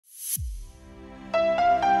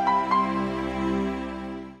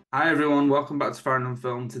Hi everyone, welcome back to Farrand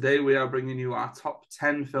Film. Today we are bringing you our top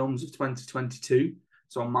 10 films of 2022.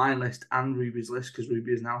 So on my list and Ruby's list, because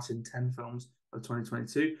Ruby has now seen 10 films of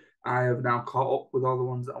 2022, I have now caught up with all the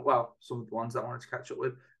ones that, well, some of the ones that I wanted to catch up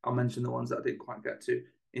with. I'll mention the ones that I didn't quite get to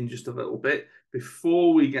in just a little bit.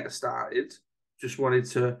 Before we get started, just wanted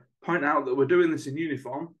to point out that we're doing this in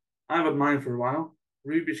uniform. I've had mine for a while.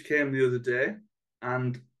 Ruby's came the other day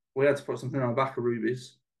and we had to put something on the back of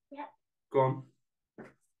Ruby's. Yep. Go on.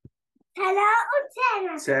 10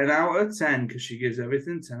 out of 10. 10 out of 10, because she gives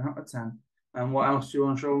everything 10 out of 10. And what else do you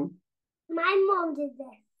want to show them? My mom did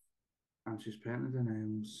this. And she's painted her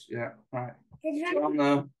nails. Yeah, right. Did So I'm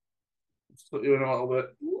there. Let's put you in a little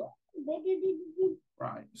bit.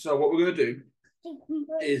 Right. So what we're going to do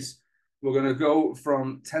is we're going to go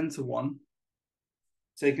from 10 to 1,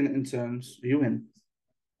 taking it in turns. Are you in?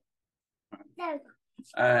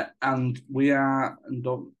 And we are, and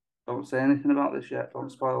don't say anything about this yet.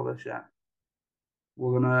 Don't spoil this yet.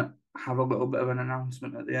 We're going to have a little bit of an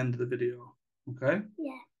announcement at the end of the video. Okay?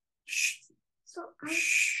 Yeah. Shh. So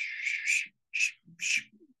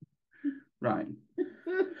Right.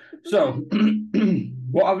 So,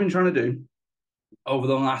 what I've been trying to do over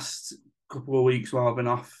the last couple of weeks while I've been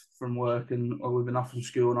off from work and or we've been off from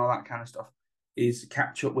school and all that kind of stuff is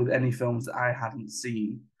catch up with any films that I hadn't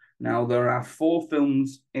seen. Now, there are 4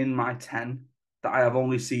 films in my 10 that I have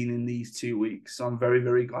only seen in these 2 weeks. So I'm very,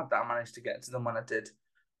 very glad that I managed to get to them when I did.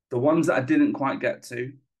 The ones that I didn't quite get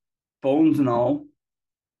to, Bones and All,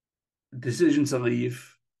 Decision to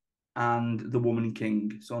Leave, and The Woman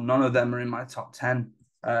King. So none of them are in my top 10.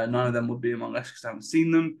 None of them would be in my list because I haven't seen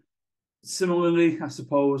them. Similarly, I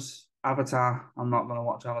suppose, Avatar. I'm not going to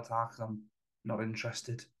watch Avatar because I'm not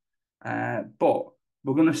interested. But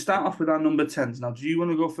we're going to start off with our number 10s. Now, do you want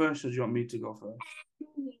to go first or do you want me to go first?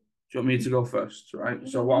 Do you want me to go first, right?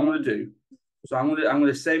 So what I'm going to do, so I'm going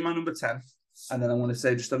to say my number 10, and then I'm going to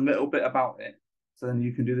say just a little bit about it. So then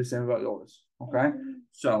you can do the same about yours, okay?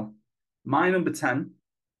 So my number 10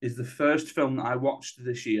 is the first film that I watched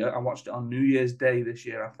this year. I watched it on New Year's Day this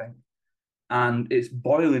year, I think. And it's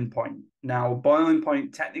Boiling Point. Now, Boiling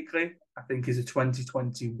Point, technically, I think is a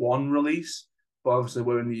 2021 release. But obviously,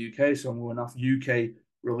 we're in the UK, so I'm going off UK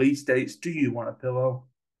release dates. Do you want a pillow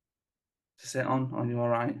to sit on? Are you all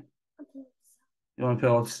right? You want a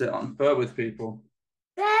pillow to sit on? Bear with people.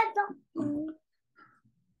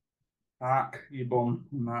 Back your bum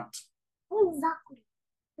and that. Exactly.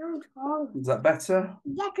 Is that better?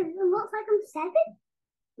 Yeah, because it looks like I'm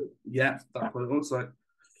 7. Yeah, that's what it looks like.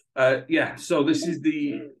 Yeah, so this is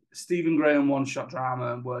the Stephen Graham one-shot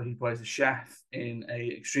drama where he plays a chef in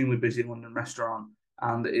a extremely busy London restaurant,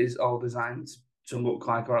 and it is all designed to look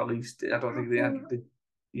like, or at least I don't think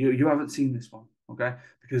you haven't seen this one, okay?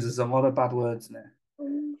 Because there's a lot of bad words in it.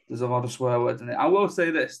 There's a lot of swear words in it. I will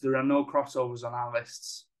say this: there are no crossovers on our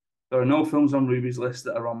lists. There are no films on Ruby's list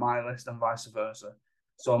that are on my list, and vice versa.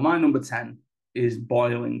 So my number 10 is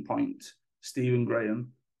Boiling Point, Stephen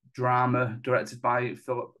Graham. Drama directed by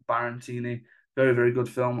Philip Barantini. Very, very good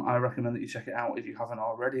film. I recommend that you check it out if you haven't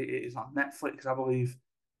already. It is on Netflix, I believe.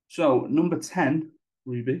 So, number 10,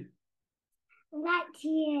 Ruby. Right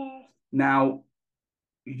here. Now,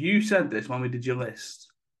 you said this when we did your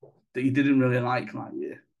list, that you didn't really like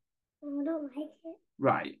Lightyear. I don't like it.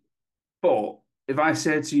 Right. But if I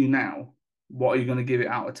say to you now, what are you going to give it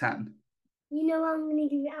out of 10? You know what I'm going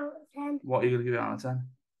to give it out of 10? What are you going to give it out of 10?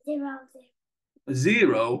 0 out of 10.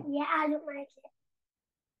 0? Yeah, I don't like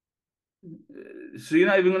it. So you're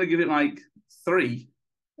not even going to give it like 3?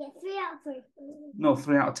 Yeah, 3 out of 3. No,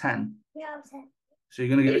 3 out of 10. 3 out of 10. So you're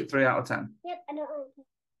going to give it 3 out of 10? Yep, I don't like it.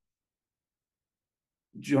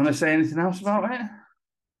 Do you want to say anything else about it?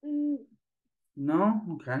 Mm. No?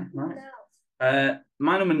 Okay, right. No.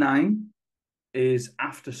 My number 9 is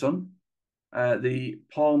After Sun. The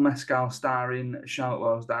Paul Mescal starring, Charlotte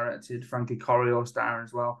Wells directed, Frankie Corio starring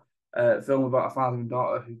as well. Film about a father and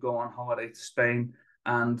daughter who go on holiday to Spain.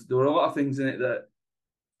 And there were a lot of things in it that,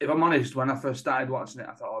 if I'm honest, when I first started watching it,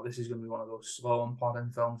 I thought, oh, this is going to be one of those slow and plodding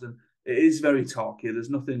films. And it is very talky. There's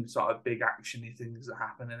nothing sort of big action-y things that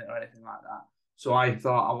happen in it or anything like that. So I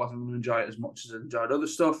thought I wasn't going to enjoy it as much as I enjoyed other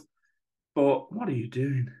stuff. But what are you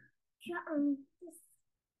doing?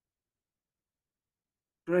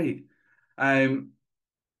 Great.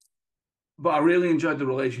 But I really enjoyed the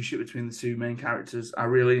relationship between the 2 main characters. I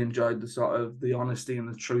really enjoyed the sort of the honesty and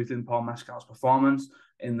the truth in Paul Mescal's performance,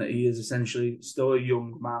 in that he is essentially still a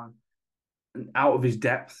young man out of his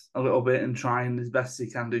depth a little bit and trying as best he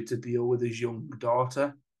can do to deal with his young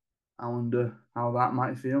daughter. I wonder how that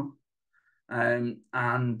might feel. And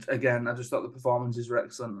again, I just thought the performances were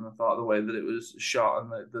excellent, and I thought the way that it was shot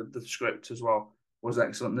and the script as well was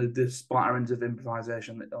excellent. The splatterings of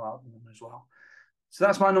improvisation that allowed them as well. So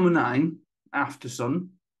that's my number 9, After Sun.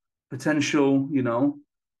 Potential,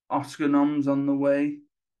 Oscar noms on the way.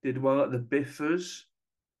 Did well at the Biffers.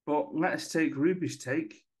 But let's take Ruby's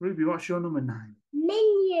take. Ruby, what's your number 9?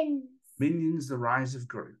 Minions. Minions, The Rise of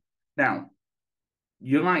Gru. Now,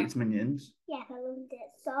 you liked Minions. Yes, I loved it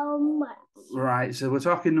so much. Right, so we're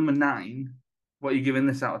talking number 9. What are you giving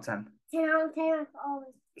this out of 10? 10 out of 10, I've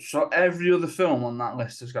always. So every other film on that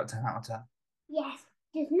list has got 10 out of 10. Yes,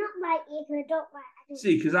 just not like it, because I don't like it.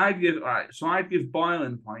 See, because I'd give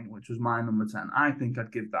Boiling Point, which was my number 10. I think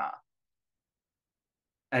I'd give that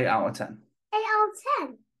 8 out of 10. 8 out of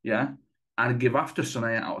 10? Yeah. I'd give After Sun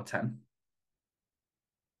 8 out of 10.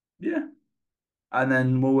 Yeah. And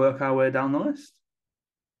then we'll work our way down the list.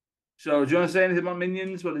 So, do you want to say anything about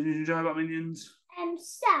Minions? What did you enjoy about Minions?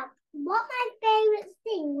 So, what my favourite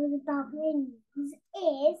thing was about Minions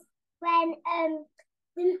is when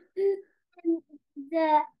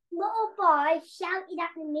the little boy shouted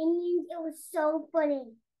at the Minions. It was so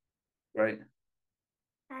funny. Right.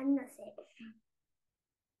 And that's it.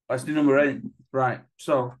 Let's do number 8. Right.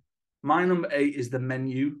 So, my number 8 is The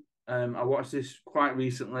Menu. I watched this quite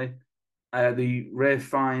recently. The Ralph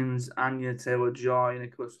Fiennes, Anya Taylor-Joy,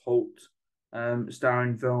 Nicholas Hoult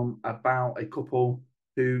starring film about a couple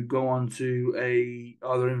who go on to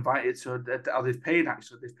they're invited to, they've paid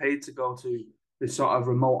to go to this sort of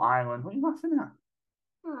remote island. What are you laughing at?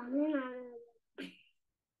 Oh, no.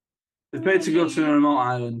 They've paid to go to a remote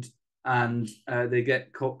island and they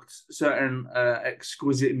get cooked certain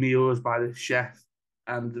exquisite meals by the chef.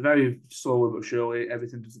 And very slowly but surely,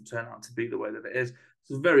 everything doesn't turn out to be the way that it is.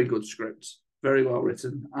 It's a very good script, very well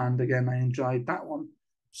written. And again, I enjoyed that one.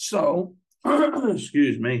 So,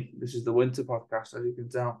 excuse me, this is the winter podcast, as you can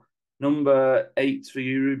tell. Number 8 for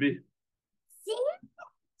you, Ruby. Sing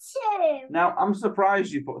 2. Now, I'm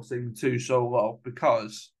surprised you put Sing 2 so low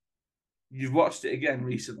because you've watched it again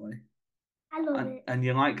recently. I love it. And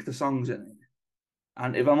you like the songs in it.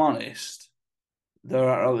 And if I'm honest, there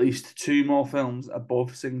are at least 2 more films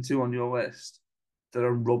above Sing 2 on your list that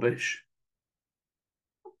are rubbish.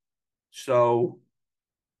 So,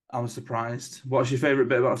 I'm surprised. What's your favourite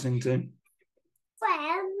bit about Sing 2? Well,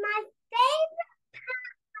 my favourite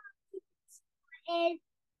part is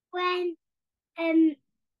when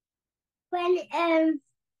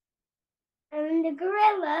the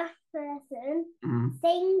gorilla person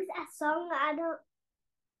sings a song that I don't.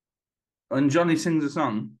 And Johnny sings a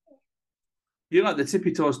song. You like the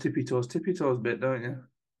tippy toes bit, don't you?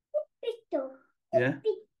 Tippy toe. Yeah.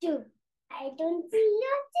 Tippy toe. I don't see no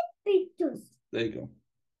tippy toes. There you go.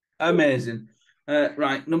 Amazing.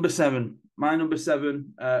 Right, number 7. My number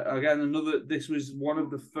 7. Again, this was one of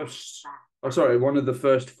the first. One of the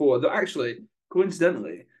first 4. Actually,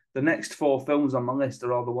 coincidentally, the next 4 films on my list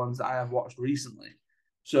are all the ones that I have watched recently.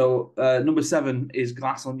 So, number 7 is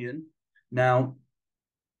Glass Onion. Now,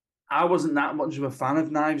 I wasn't that much of a fan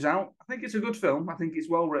of Knives Out. I think it's a good film. I think it's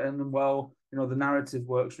well written and well, the narrative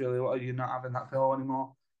works really well. You're not having that pillow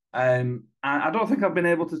anymore. And I don't think I've been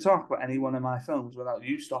able to talk about any one of my films without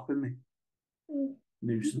you stopping me.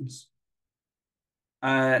 Nuisance.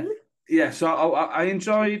 Yeah, so I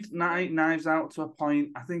enjoyed Knives Out to a point.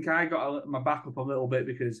 I think I got my back up a little bit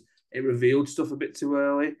because it revealed stuff a bit too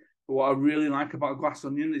early. But what I really like about Glass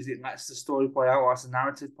Onion is it lets the story play out, lets the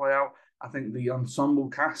narrative play out. I think the ensemble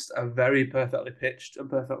cast are very perfectly pitched and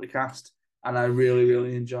perfectly cast, and I really,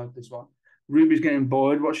 really enjoyed this one. Ruby's getting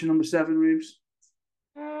bored. What's your number 7, Rubes?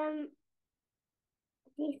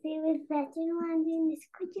 DC was better when I'm doing this.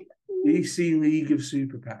 Could you? DC League of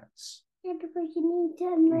Super Pets. Yeah, because you need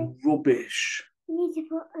to Rubbish. You need to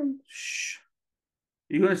put Shh.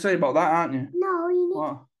 You're going to say about that, aren't you? No, you need.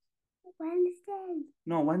 What? Wednesday.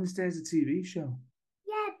 No, Wednesday's a TV show.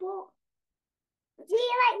 Yeah, but do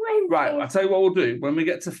you like Wednesday? Right, I'll tell you what we'll do. When we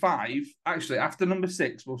get to 5, actually, after number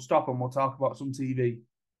 6, we'll stop and we'll talk about some TV.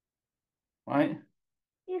 Right?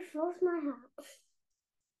 You froze my heart.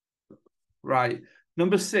 Right.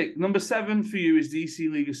 Number 7 for you is DC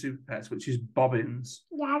League of Super Pets, which is Bobbins.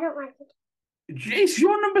 Yeah, I don't like it. It's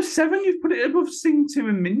your number 7. You've put it above Sing 2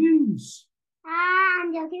 and Minions.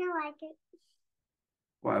 I'm joking. I like it.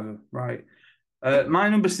 Whatever. Right. My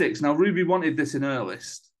number 6. Now, Ruby wanted this in her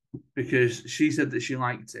list because she said that she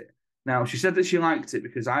liked it. Now, she said that she liked it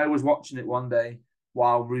because I was watching it one day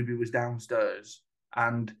while Ruby was downstairs,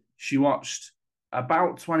 and she watched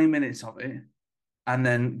about 20 minutes of it and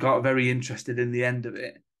then got very interested in the end of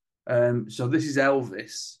it. So this is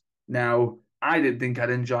Elvis. Now, I didn't think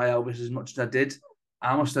I'd enjoy Elvis as much as I did.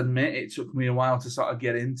 I must admit, it took me a while to sort of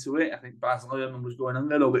get into it. I think Baz Luhrmann was going a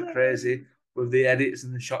little bit crazy. with the edits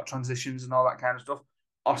and the shot transitions and all that kind of stuff.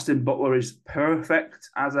 Austin Butler is perfect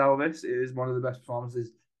as Elvis. It is one of the best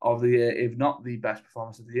performances of the year, if not the best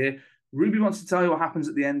performance of the year. Ruby wants to tell you what happens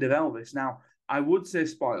at the end of Elvis. Now, I would say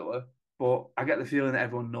spoiler, but I get the feeling that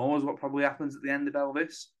everyone knows what probably happens at the end of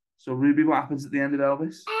Elvis. So, Ruby, what happens at the end of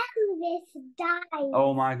Elvis? Elvis dies.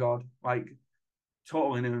 Oh my God. Like,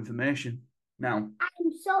 totally new information. Now,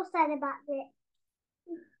 I'm so sad about it.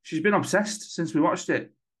 She's been obsessed since we watched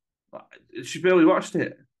it. She barely watched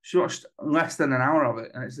it. She watched less than an hour of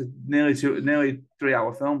it, and it's a nearly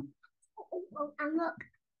 3-hour film. And look.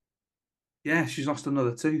 Yeah, she's lost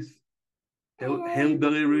another tooth.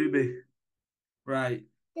 Hillbilly Ruby. Right.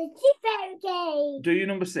 The Tooth Fairy game. Do your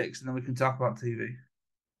number 6, and then we can talk about TV.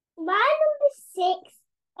 My number 6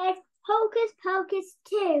 is Hocus Pocus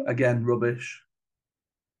 2. Again, rubbish.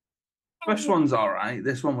 First one's all right.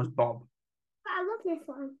 This one was Bob. But I love this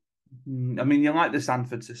one. I mean, you like the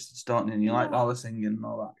Sanford sisters, don't you? And you like all the singing and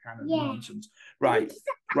all that kind of nonsense. Right.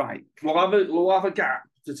 We'll have a gap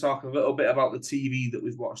to talk a little bit about the TV that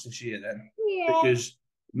we've watched this year then. Yeah. Because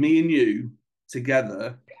me and you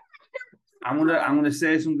together, I'm gonna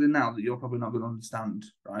say something now that you're probably not gonna understand,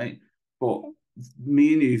 right? But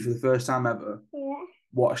me and you, for the first time ever,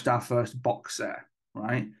 watched our first box set,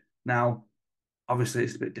 right? Now, obviously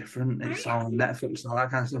it's a bit different. It's on Netflix and all that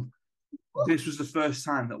kind of stuff. This was the first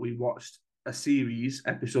time that we watched a series,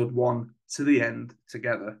 episode 1 to the end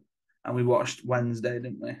together. And we watched Wednesday,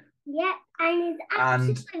 didn't we? Yeah, and it's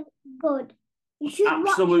absolutely good. You should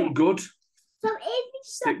absolute watch it. Good. So if you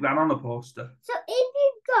stick that on a poster. So if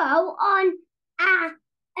you go on a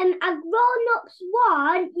grown-ups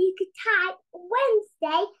one, you could type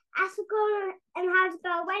Wednesday as a grown and how to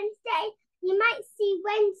spell Wednesday. You might see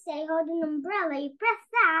Wednesday holding an umbrella. You press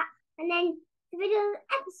that, and then the video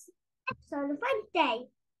episode of Wednesday.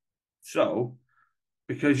 So,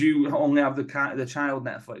 because you only have the child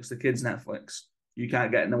Netflix, the kids Netflix, you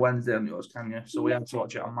can't get in the Wednesday on yours, can you? So we have to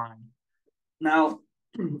watch it on mine. Now,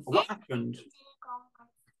 what happened?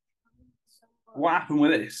 What happened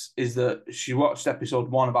with this is that she watched episode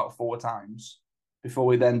 1 about 4 times before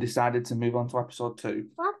we then decided to move on to episode 2.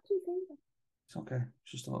 It's okay.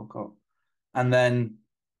 It's just a little cut. And then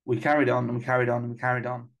we carried on and we carried on and we carried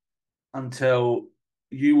on until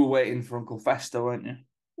you were waiting for Uncle Fester, weren't you?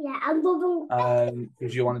 Yeah, I love Uncle Fester.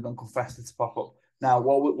 Because you wanted Uncle Fester to pop up. Now,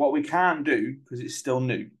 what we can't do, because it's still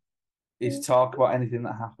new, is talk about anything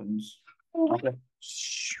that happens. Okay.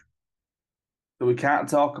 So we can't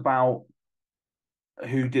talk about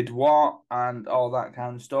who did what and all that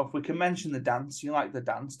kind of stuff. We can mention the dance. You like the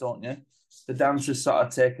dance, don't you? The dance has sort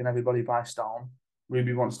of taken everybody by storm.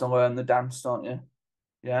 Ruby wants to learn the dance, don't you?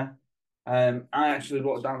 Yeah. I actually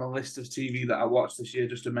wrote down a list of TV that I watched this year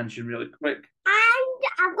just to mention really quick. And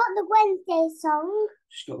I've got the Wednesday song.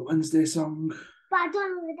 She's got the Wednesday song. But I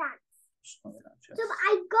don't know the dance. So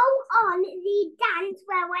I go on the dance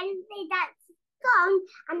where Wednesday dance song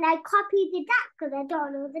and I copy the dance because I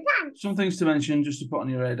don't know the dance. Some things to mention just to put on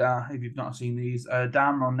your radar if you've not seen these.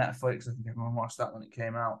 Damn on Netflix. I think everyone watched that when it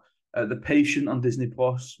came out. The Patient on Disney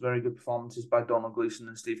Plus. Very good performances by Donald Gleason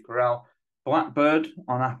and Steve Carell. Blackbird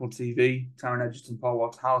on Apple TV. Taron Egerton, Paul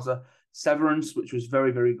Walter-Hauser. Severance, which was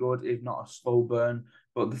very, very good, if not a slow burn.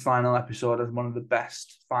 But the final episode is one of the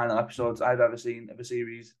best final episodes I've ever seen of a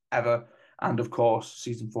series ever. And of course,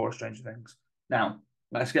 season 4 of Stranger Things. Now,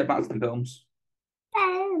 let's get back to the films.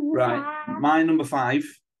 Right. My number 5,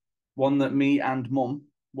 one that me and Mum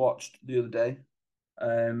watched the other day.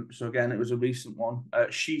 So again, it was a recent one.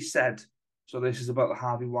 She Said. So this is about the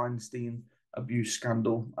Harvey Weinstein abuse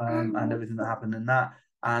scandal and everything that happened in that.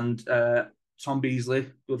 And Tom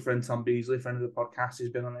Beasley, good friend Tom Beasley, friend of the podcast, he's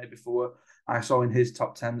been on it before. I saw in his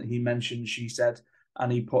top 10 that he mentioned She Said,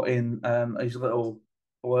 and he put in his little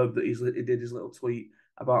blurb that he did, his little tweet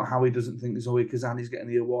about how he doesn't think Zoe Kazan is getting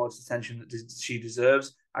the awards attention that she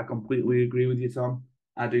deserves. I completely agree with you, Tom.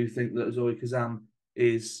 I do think that Zoe Kazan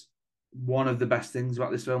is one of the best things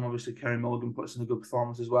about this film. Obviously, Kerry Mulligan puts in a good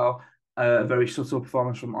performance as well. A very subtle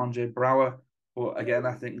performance from Andre Braugher. But again,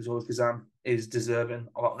 I think Zoe Kazan is deserving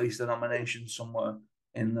of at least a nomination somewhere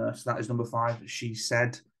in there. So that is number 5. She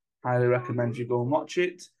Said. Highly recommend you go and watch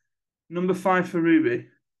it. Number 5 for Ruby.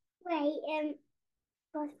 Wait,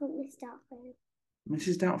 let's put Miss Doubtfire.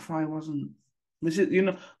 Mrs. Doubtfire wasn't.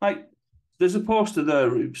 Like, there's a poster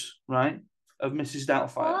there, Rubes, right, of Mrs.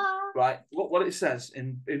 Doubtfire, right? Look what it says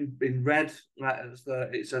in red letters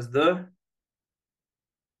there. It says the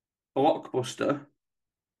blockbuster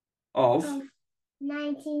of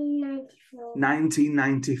 1994.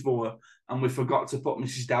 1994, and we forgot to put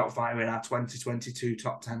Mrs. Doubtfire in our 2022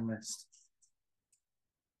 top 10 list.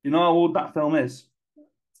 You know how old that film is?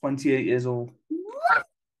 28 years old. What?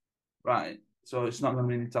 Right. So it's not going to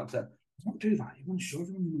be in the top 10. Don't do that. You want to show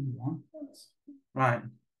them number one. Right.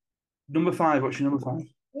 Number 5. What's your number 5?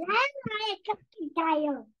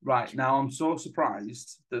 Right. Now, I'm so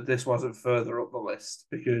surprised that this wasn't further up the list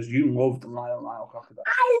because you loved Lyle Lyle Crocodile.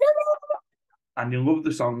 I love And you love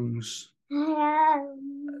the songs.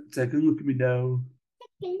 it. Take a look at me now.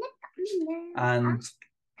 Take a look at me now. And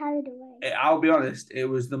Carried away. I'll be honest, it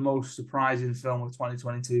was the most surprising film of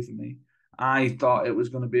 2022 for me. I thought it was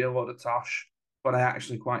going to be a lot of tosh, but I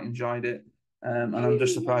actually quite enjoyed it. And I'm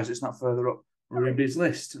just surprised it's not further up Ruby's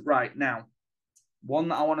list. Right, now, one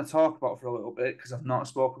that I want to talk about for a little bit, because I've not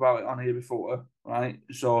spoke about it on here before, right?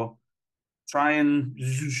 So try and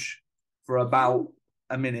for about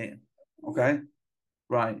a minute, okay?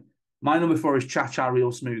 Right. My number 4 is Cha Cha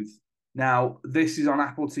Real Smooth. Now, this is on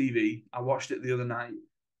Apple TV. I watched it the other night.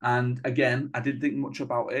 And again, I didn't think much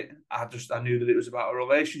about it. I knew that it was about a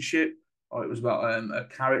relationship or it was about a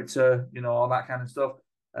character, you know, all that kind of stuff.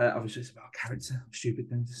 Obviously, it's about character. Stupid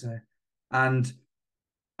thing to say. And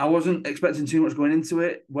I wasn't expecting too much going into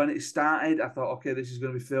it. When it started, I thought, okay, this is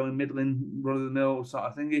going to be fairly middling, run-of-the-mill sort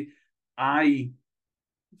of thingy. I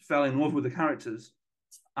fell in love with the characters.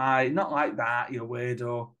 Not like that, you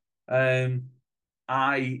weirdo.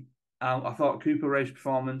 I thought Cooper Ray's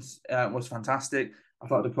performance was fantastic. I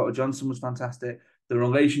thought Dakota Johnson was fantastic. The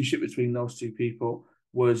relationship between those two people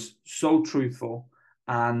was so truthful,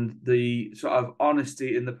 and the sort of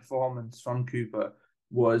honesty in the performance from Cooper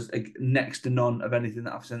was next to none of anything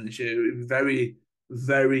that I've seen this year. It was very,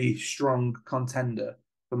 very strong contender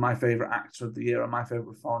for my favourite actor of the year and my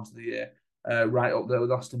favourite performance of the year, right up there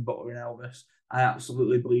with Austin Butler and Elvis. I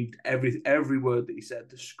absolutely believed every word that he said.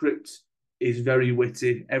 The script is very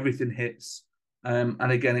witty. Everything hits. And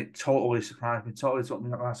again, it totally surprised me. Totally took me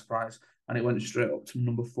by surprise. And it went straight up to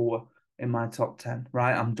number 4 in my top 10.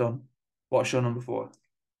 Right, I'm done. What's your number 4?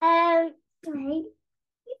 Right. You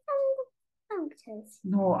found characters.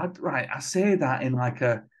 No, I say that in like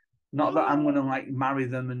a, not that I'm gonna like marry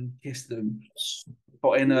them and kiss them,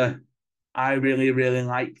 but in a, I really, really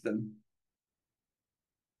like them.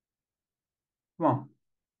 Come on.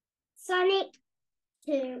 Sonic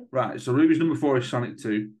 2. Right, so Ruby's number 4 is Sonic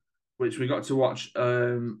 2, which we got to watch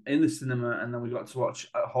in the cinema, and then we got to watch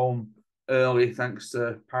at home early thanks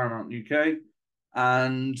to Paramount UK.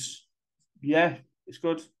 And yeah, it's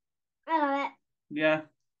good. I love it. Yeah.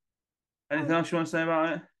 Anything else you want to say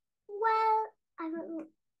about it? Well, I'm going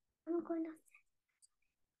to.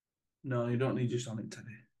 No, you don't need your Sonic Teddy.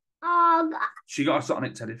 Oh, God. She got a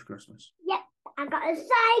Sonic Teddy for Christmas. Yep, I got a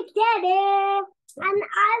Sonic Teddy. And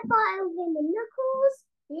I thought it was in the Knuckles,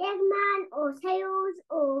 the Eggman, or Tails,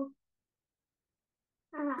 or.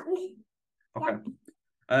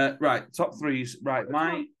 Okay. Right, top 3s. Right,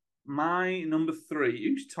 my number 3.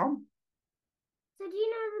 Who's Tom? So do you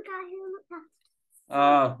know the guy who looked after?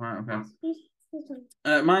 Oh, right,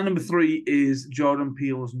 okay. My number 3 is Jordan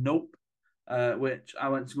Peele's Nope, which I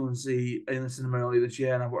went to go and see in the cinema earlier this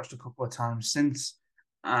year, and I've watched a couple of times since.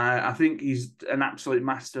 I think he's an absolute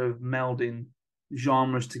master of melding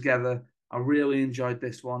genres together. I really enjoyed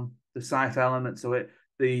this one, the sci-fi elements of it,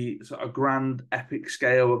 the sort of grand epic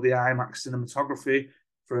scale of the IMAX cinematography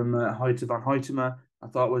from Hoyte van Hoytema, I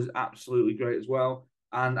thought was absolutely great as well.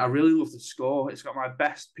 And I really love the score. It's got my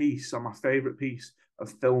best piece, or my favourite piece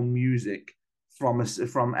of film music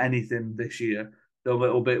from anything this year. The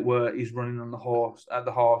little bit where he's running on the horse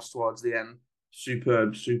towards the end.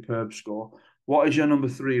 Superb, superb score. What is your number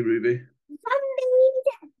 3, Ruby?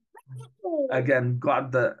 Again,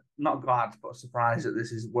 not glad, but surprised that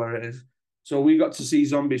this is where it is. So we got to see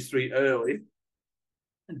Zombies 3 early.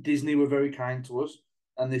 Disney were very kind to us,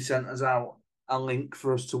 and they sent us out a link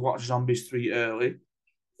for us to watch Zombies 3 early.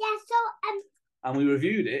 Yeah, so and we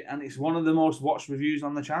reviewed it, and it's one of the most watched reviews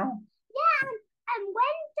on the channel. Yeah, and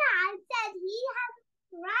when Dad said he had a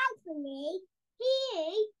surprise for me, he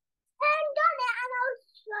turned on it, and I was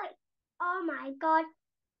like, "Oh my God,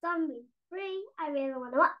 Zombies 3! I really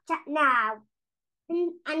want to watch it now."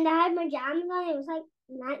 And I had my jams on. It was like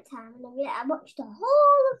nighttime, and I watched the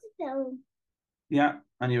whole of the film. Yeah,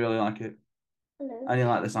 and you really like it. Hello. And you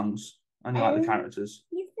like the songs, and you like the characters.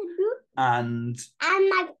 Yes, I do. And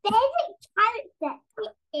my favorite character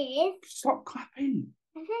is. Stop clapping.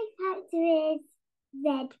 My favorite character is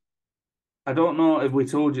Zed. I don't know if we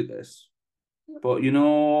told you this, but you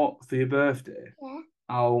know, for your birthday,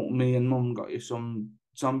 how me and Mum got you some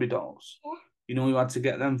zombie dolls. Yeah. You know, you had to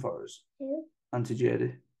get them for us. Who? Auntie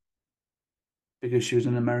Jadie. Because she was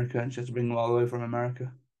in America and she had to bring them all the way from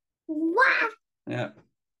America. What? Yeah.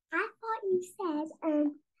 I thought you said,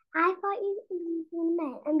 I thought you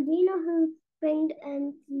meant, do you know who Farrand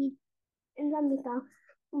and the zombie girl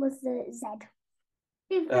was the Z.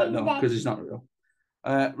 No, because it's not real.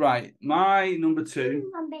 Right, my number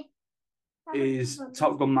 2 is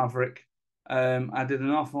Top Gun Maverick. I did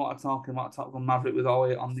an awful lot of talking about Top Gun Maverick with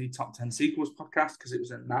Ollie on the Top 10 Sequels podcast because it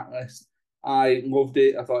was in that list. I loved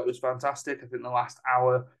it. I thought it was fantastic. I think the last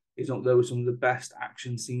hour is up there with some of the best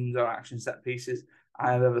action scenes or action set pieces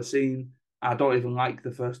I have ever seen. I don't even like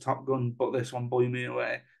the first Top Gun, but this one blew me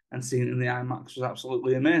away, and seeing it in the IMAX was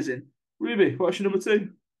absolutely amazing. Ruby, what's your number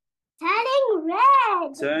 2? Turning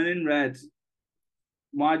Red. Turning Red.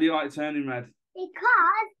 Why do you like Turning Red?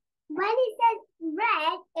 Because when it says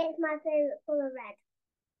red, it's my favourite colour, red.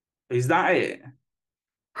 Is that it?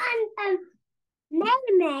 And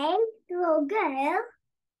May, the little girl,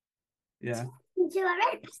 Yeah. into a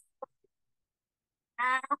red.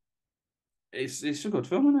 It's a good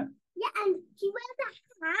film, isn't it? Yeah, and she wears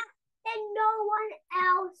a hat that no one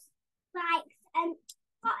else likes and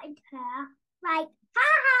spotted her. Like, ha,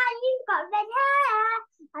 you've got red hair.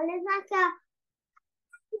 And there's like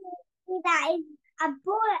that is a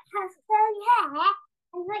boy that has curly hair.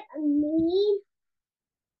 And it's like mean.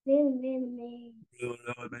 Really mean.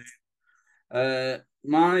 Really.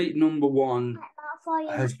 My number 1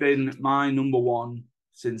 has been my number 1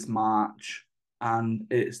 since March, and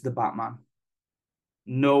it's The Batman.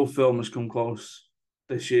 No film has come close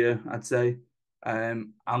this year, I'd say. I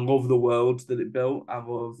love the world that it built. I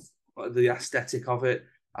love the aesthetic of it.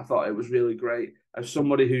 I thought it was really great. As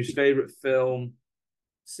somebody whose favourite film...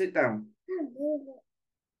 Sit down.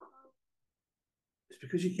 It's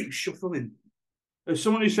because you keep shuffling. As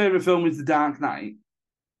someone whose favourite film is The Dark Knight,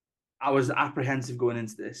 I was apprehensive going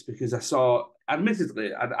into this because I saw,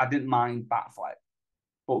 admittedly, I didn't mind Batfleck,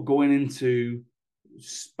 but going into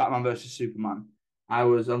Batman versus Superman, I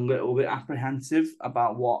was a little bit apprehensive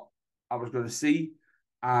about what I was going to see.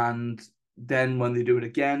 And then when they do it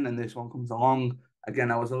again and this one comes along,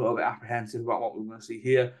 again, I was a little bit apprehensive about what we we're going to see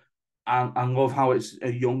here. I love how it's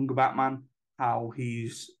a young Batman, how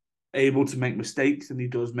he's able to make mistakes, and he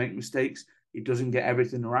does make mistakes. He doesn't get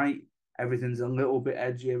everything right. Everything's a little bit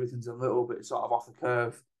edgy. Everything's a little bit sort of off the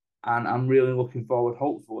curve. And I'm really looking forward,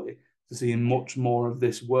 hopefully, to seeing much more of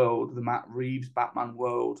this world, the Matt Reeves Batman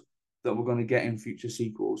world, that we're going to get in future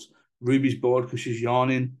sequels. Ruby's bored because she's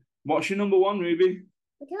yawning. What's your number 1, Ruby?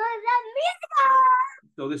 Because of musical.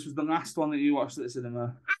 So this was the last one that you watched at the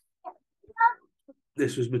cinema.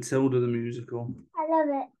 This was Matilda the musical. I love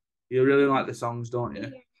it. You really like the songs, don't you?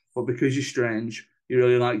 Yes. But because you're strange, you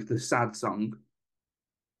really like the sad song.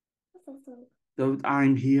 What's that song? The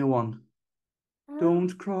I'm Here one.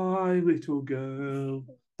 Don't cry, little girl.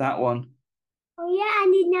 That one. Oh yeah,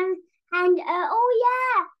 and you know, and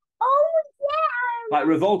oh yeah. Like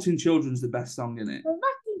Revolting Children's the best song in it.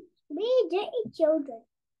 Revolting, dirty children.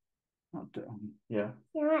 Not dirty. Yeah.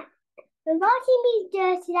 Yeah. Revolting means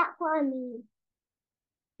dirty. That's what I mean.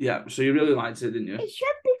 Yeah. So you really liked it, didn't you? It should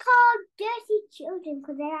be called Dirty Children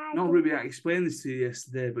because they are. No, Ruby, I explained this to you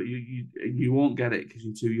yesterday, but you won't get it because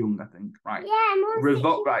you're too young, I think. Right. Yeah, I'm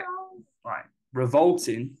Right.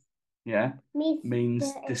 Revolting, yeah,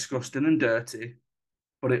 means dirty. disgusting and dirty,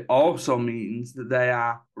 but it also means that they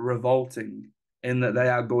are revolting in that they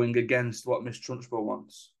are going against what Miss Trunchbull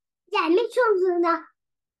wants. Yeah, Miss Trunchbull.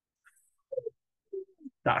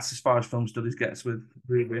 That's as far as film studies gets with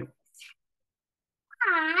Ruby.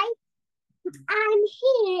 I'm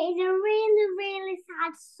Here is a really, really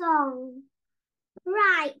sad song.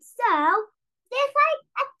 Right, so there's like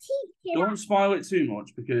a teacher. Don't spoil it too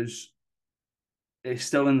much because it's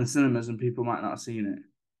still in the cinemas and people might not have seen it.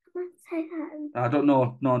 I don't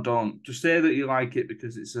know. No, don't. Just say that you like it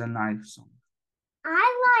because it's a nice song.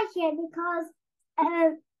 I like it because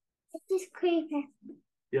it's just creepy.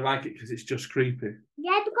 You like it because it's just creepy?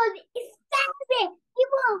 Yeah, because it's scary. You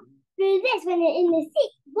will do this when you're in the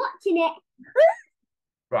seat watching it.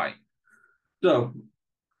 Right. So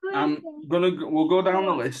we'll go down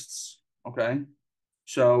the lists, okay?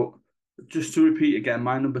 So just to repeat again,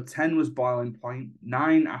 my number 10 was Boiling Point,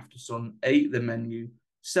 9 After Sun, 8 The Menu,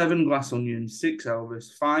 7 Glass Onion, 6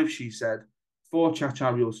 Elvis, 5 She Said, 4 Cha Cha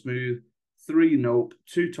Real Smooth, 3 Nope,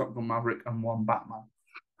 2 Top Gun Maverick, and 1 Batman.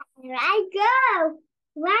 Here I go.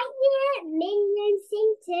 Right here, Minions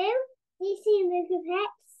sing too. DC League of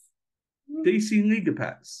Pets. DC League of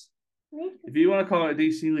Pets. If you want to call it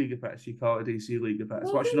DC League of Pets, you call it DC League of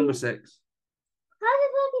Pets. What's your number 6? How the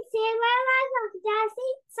fuck is it? Where am I going to Darcy?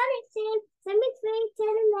 Sonic Team, Sonic 3,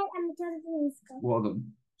 Turning Red, and Matilda the Musical. Well done.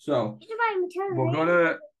 So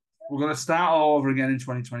we're gonna start all over again in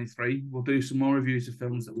 2023. We'll do some more reviews of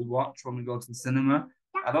films that we watch when we go to the cinema.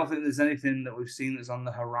 I don't think there's anything that we've seen that's on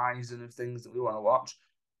the horizon of things that we want to watch.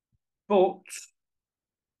 But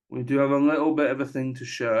we do have a little bit of a thing to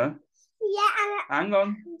share. Yeah, Hang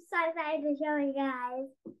on. I'm so excited to show you guys.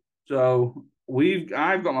 So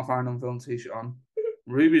I've got my Farrand on Film t-shirt on.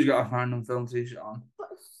 Ruby's got a Farrand on Film t-shirt on.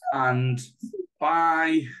 And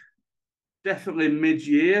by definitely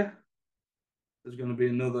mid-year, there's going to be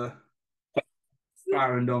another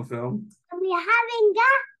Farrand on Film. And we're having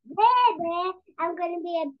a baby. I'm going to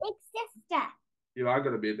be a big sister. You are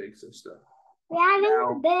going to be a big sister. We're having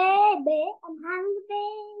a baby. I'm having a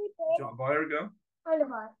baby. Do you want a boy or a girl? I want a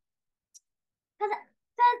boy. Because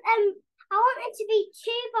I want it to be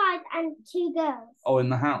 2 boys and 2 girls. Oh, in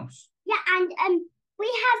the house? Yeah, and we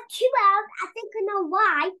have 2 girls. I think I know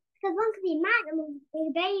why. Because one could be mine and one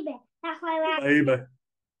could be a baby. That's why we're baby.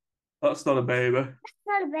 That's not a baby. That's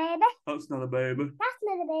not a baby. That's not a baby. That's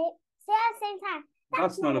not a baby. Say it at the same time.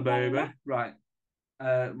 That's not a baby. Right.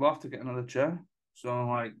 We'll have to get another chair. So,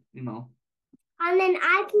 like, you know. And then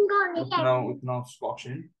I can go on the we can all squash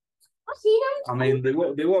in. I mean, they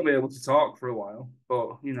won't be able to talk for a while,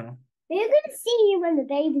 but, you know. We're going to see you when the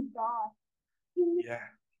baby's born. Yeah.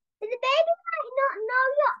 The baby might not know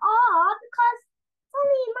you are because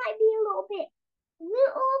only it might be a little bit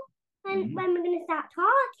little when we're going to start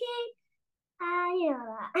talking. You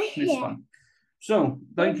know that. It's fun. So,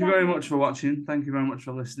 thank you very much for watching. Thank you very much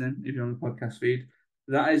for listening if you're on the podcast feed.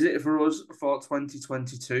 That is it for us for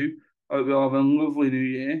 2022. I hope you all have a lovely new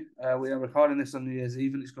year. We are recording this on New Year's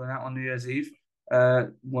Eve and it's going out on New Year's Eve.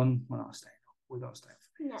 We're not staying up. We're not staying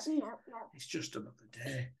for No. It's just another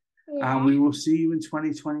day. Yeah. And we will see you in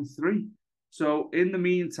 2023. So, in the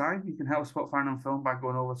meantime, you can help support Farrand on Film by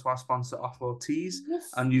going over to our sponsor, Offload Tees,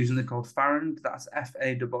 and using the code Farrand. That's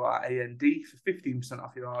FARRAND for 15%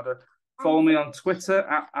 off your order. Follow me on Twitter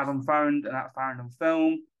at Adam Farrand and at Farrand on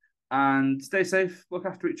Film. And stay safe, look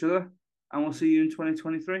after each other, and we'll see you in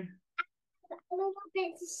 2023. A little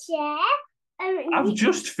bit to share. I've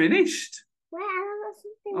just finished. Wait, I got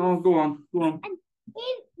something. Oh, go on. And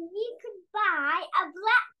if you could buy a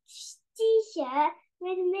black t-shirt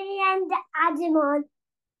with me and Adam on.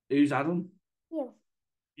 Who's Adam? You.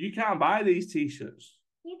 You can't buy these t-shirts.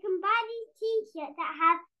 You can buy these t-shirts that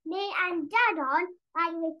have me and Dad on,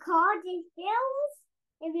 like recorded films,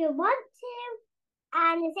 if you want to,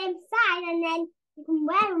 and the same side, and then you can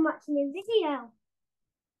wear them watching the video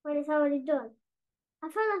when it's already done. I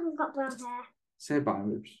feel like I've got brown hair. Say bye,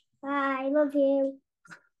 Ribs. Bye, love you.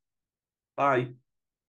 Bye.